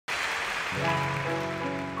If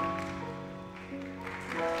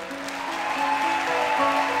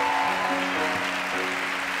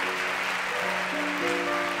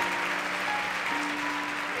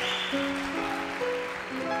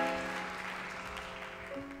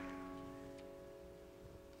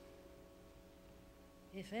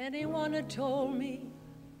anyone had told me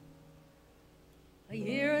a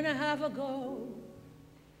year and a half ago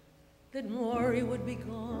that Maury would be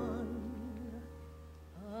gone,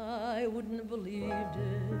 I wouldn't have believed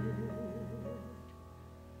it.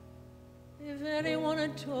 If anyone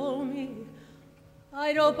had told me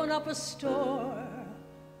I'd open up a store,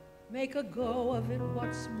 make a go of it,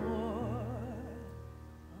 what's more,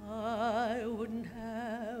 I wouldn't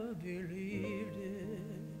have believed it.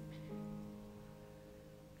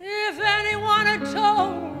 If anyone had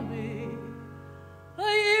told me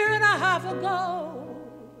a year and a half ago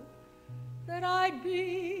that I'd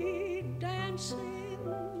be dancing,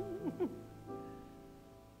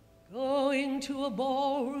 going to a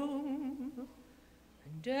ballroom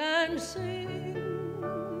and dancing,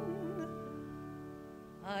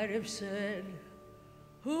 I'd have said,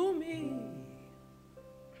 who me?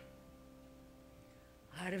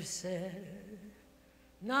 I'd have said,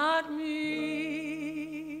 not me.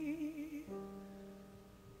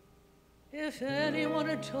 If anyone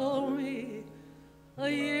had told me a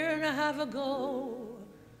year and a half ago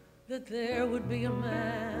that there would be a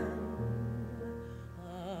man,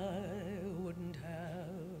 I wouldn't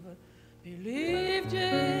have believed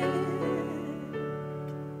it.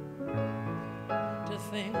 To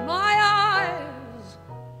think my eyes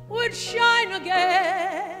would shine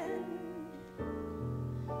again,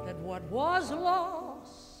 that what was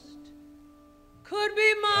lost could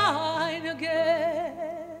be mine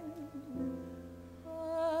again,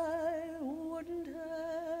 I wouldn't have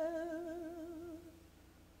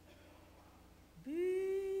believed.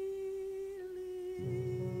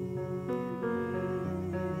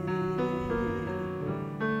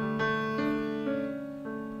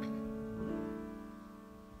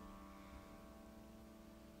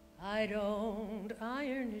 I don't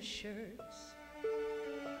iron his shirts,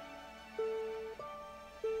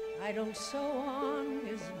 I don't sew on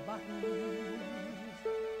his buttons,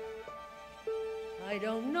 I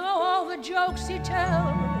don't know all the jokes he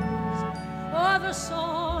tells or the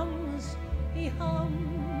songs he hums,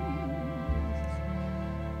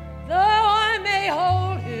 though I may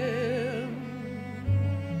hold him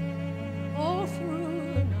all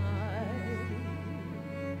through the night.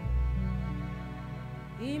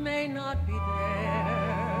 He may not be there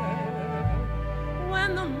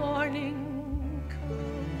when the morning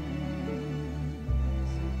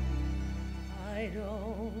I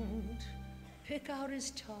don't pick out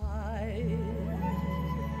his tie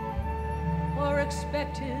or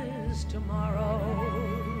expect his tomorrow,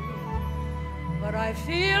 but I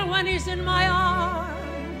feel when he's in my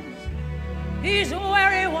arms, he's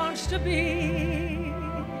where he wants to be.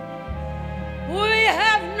 We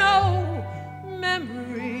have no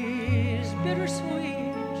memories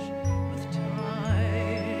bittersweet with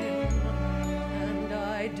time, and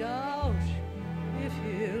I doubt if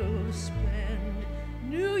he'll spend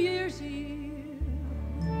New Year's Eve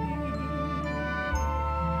with me.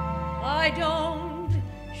 I don't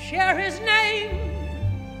share his name,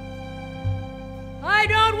 I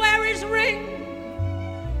don't wear his ring,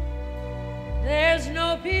 there's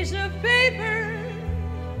no piece of paper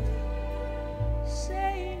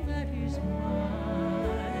saying that he's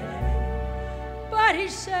mine, but he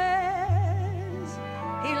says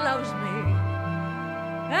he loves me,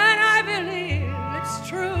 and I believe it's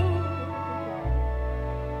true.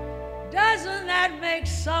 Doesn't that make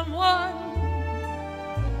someone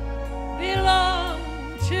belong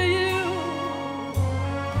to you?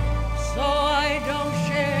 So I don't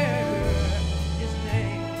share his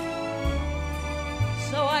name,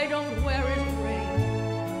 so I don't wear his ring,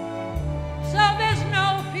 so there's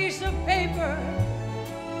no piece of paper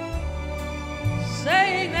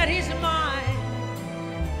saying that he's mine.